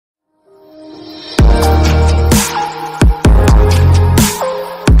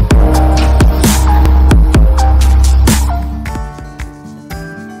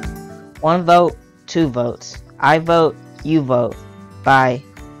One vote, two votes. I vote, you vote. By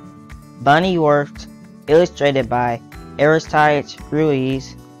Bunny Worked, illustrated by Aristides,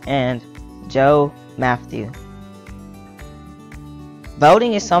 Ruiz, and Mathieu.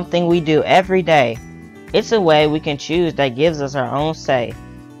 Voting is something we do every day. It's a way we can choose that gives us our own say.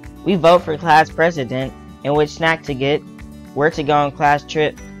 We vote for class president and which snack to get, where to go on class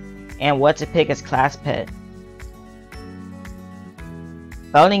trip, and what to pick as class pet.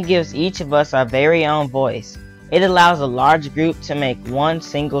 Voting gives each of us our very own voice. It allows a large group to make one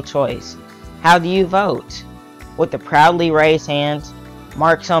single choice. How do you vote? With a proudly raised hand,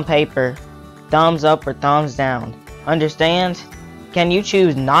 marks on paper, thumbs up or thumbs down. Understand? Can you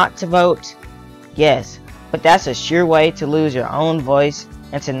choose not to vote? Yes, but that's a sure way to lose your own voice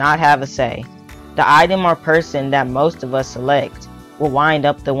and to not have a say. The item or person that most of us select will wind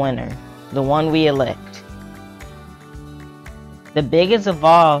up the winner, the one we elect. The biggest of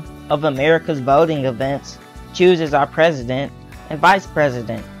all of America's voting events chooses our president and vice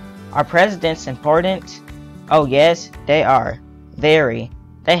president. Are presidents important? Oh yes, they are. Very.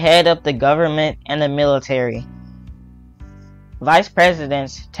 They head up the government and the military. Vice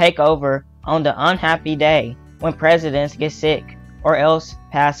presidents take over on the unhappy day when presidents get sick or else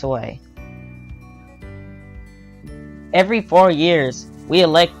pass away. Every 4 years, we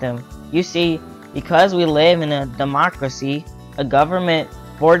elect them. You see, because we live in a democracy, a government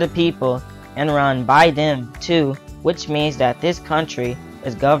for the people and run by them too, which means that this country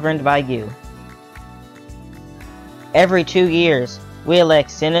is governed by you. Every 2 years, we elect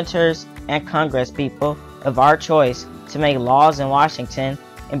senators and congresspeople of our choice to make laws in Washington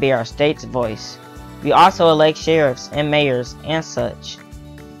and be our state's voice. We also elect sheriffs and mayors and such.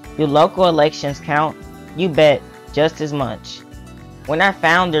 Do local elections count? You bet, just as much. When our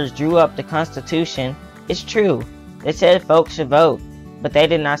founders drew up the Constitution, it's true, they said folks should vote, but they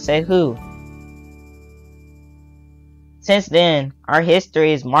did not say who. Since then, our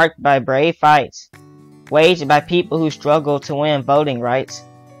history is marked by brave fights, waged by people who struggle to win voting rights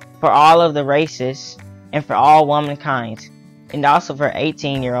for all of the races and for all womankind, and also for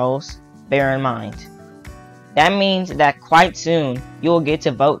 18-year-olds, bear in mind. That means that quite soon you will get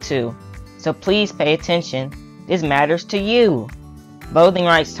to vote too, so please pay attention, this matters to you. Voting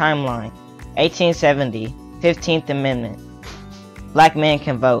rights timeline, 1870, 15th Amendment. Black men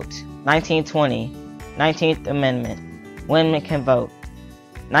can vote, 1920, 19th Amendment. Women can vote,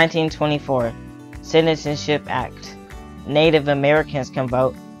 1924, Citizenship Act. Native Americans can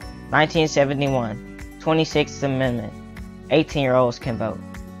vote, 1971, 26th Amendment. 18-year-olds can vote.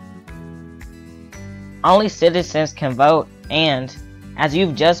 Only citizens can vote, and, as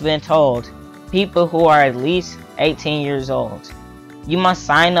you've just been told, people who are at least 18 years old. You must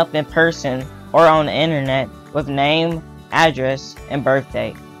sign up in person or on the internet with name, address, and birth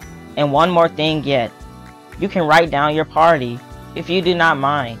date. And one more thing yet. You can write down your party if you do not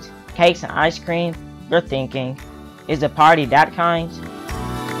mind. Cakes and ice cream? You're thinking, is the party that kind?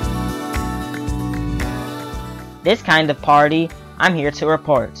 This kind of party, I'm here to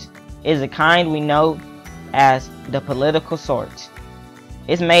report, is the kind we know as the political sort.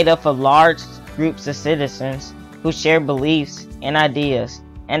 It's made up of large groups of citizens who share beliefs and ideas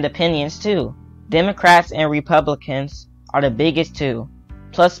and opinions too. Democrats and Republicans are the biggest two,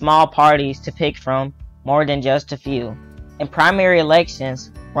 plus small parties to pick from, more than just a few. In primary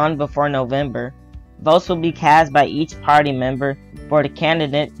elections run before November, votes will be cast by each party member for the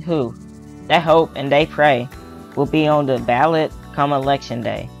candidate who, they hope and they pray, will be on the ballot come election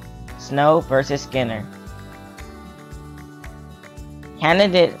day. Snow versus Skinner.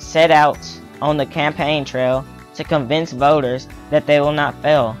 Candidates set out on the campaign trail to convince voters that they will not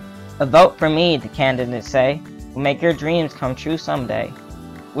fail. A vote for me, the candidates say, will make your dreams come true someday.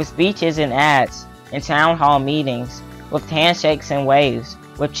 With speeches and ads, in town hall meetings, with handshakes and waves,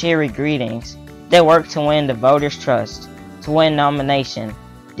 with cheery greetings, they work to win the voters' trust, to win nomination.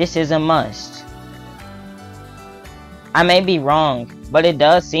 This is a must. I may be wrong, but it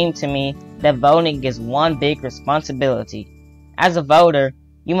does seem to me that voting is one big responsibility. As a voter,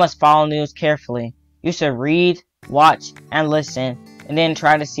 you must follow news carefully. You should read, watch, and listen, and then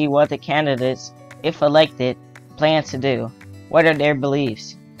try to see what the candidates, if elected, plan to do. What are their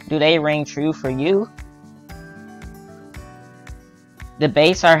beliefs? Do they ring true for you?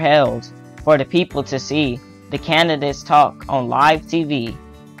 Debates are held for the people to see. The candidates talk on live TV.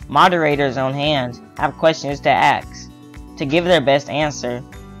 Moderators on hand have questions to ask. To give their best answer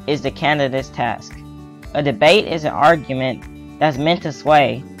is the candidate's task. A debate is an argument that's meant to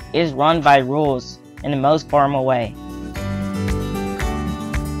sway. It is run by rules in the most formal way.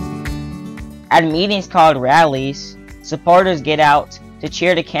 At meetings called rallies, supporters get out to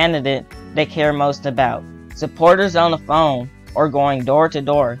cheer the candidate they care most about. Supporters on the phone or going door to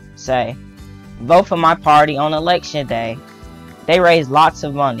door say, "Vote for my party on election day." They raise lots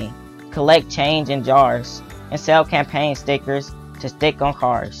of money, collect change in jars, and sell campaign stickers to stick on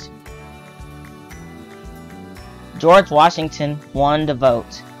cars. George Washington won the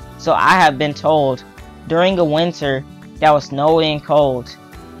vote, so I have been told, during a winter that was snowy and cold.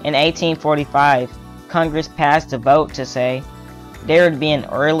 In 1845, Congress passed a vote to say there would be an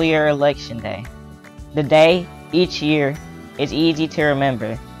earlier election day. The day, each year, is easy to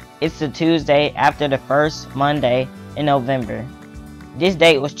remember. It's the Tuesday after the first Monday in November. This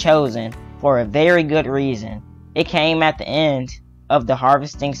date was chosen for a very good reason. It came at the end of the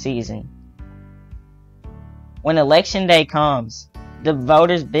harvesting season. When election day comes, the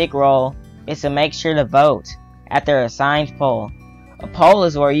voters' big role is to make sure to vote at their assigned poll. A poll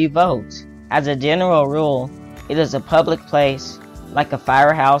is where you vote. As a general rule, it is a public place like a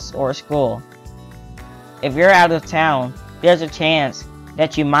firehouse or a school. If you're out of town, there's a chance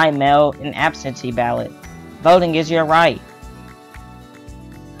that you might mail an absentee ballot. Voting is your right.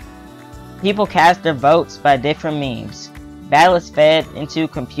 People cast their votes by different means. Ballots fed into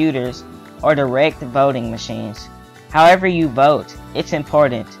computers or direct voting machines. However you vote, it's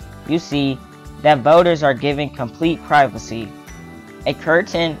important you see that voters are given complete privacy. A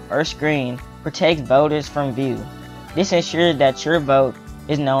curtain or screen protects voters from view. This ensures that your vote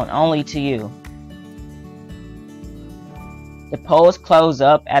is known only to you. The polls close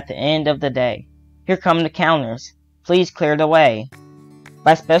up at the end of the day. Here come the counters. Please clear the way.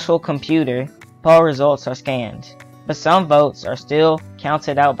 By special computer, poll results are scanned, but some votes are still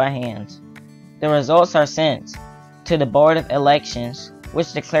counted out by hand. The results are sent to the Board of Elections,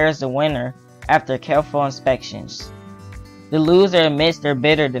 which declares the winner after careful inspections. The loser admits their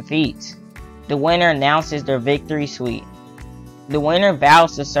bitter defeat. The winner announces their victory sweet. The winner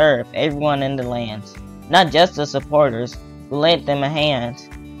vows to serve everyone in the land, not just the supporters who lent them a hand.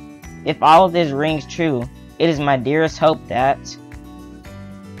 If all of this rings true, it is my dearest hope that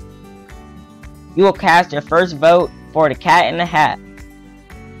you will cast your first vote for the cat in the hat.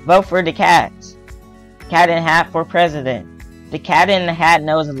 Vote for the cat. Cat in the hat for president. The cat in the hat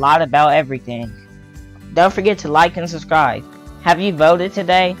knows a lot about everything. Don't forget to like and subscribe. Have you voted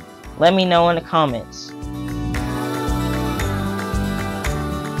today? Let me know in the comments.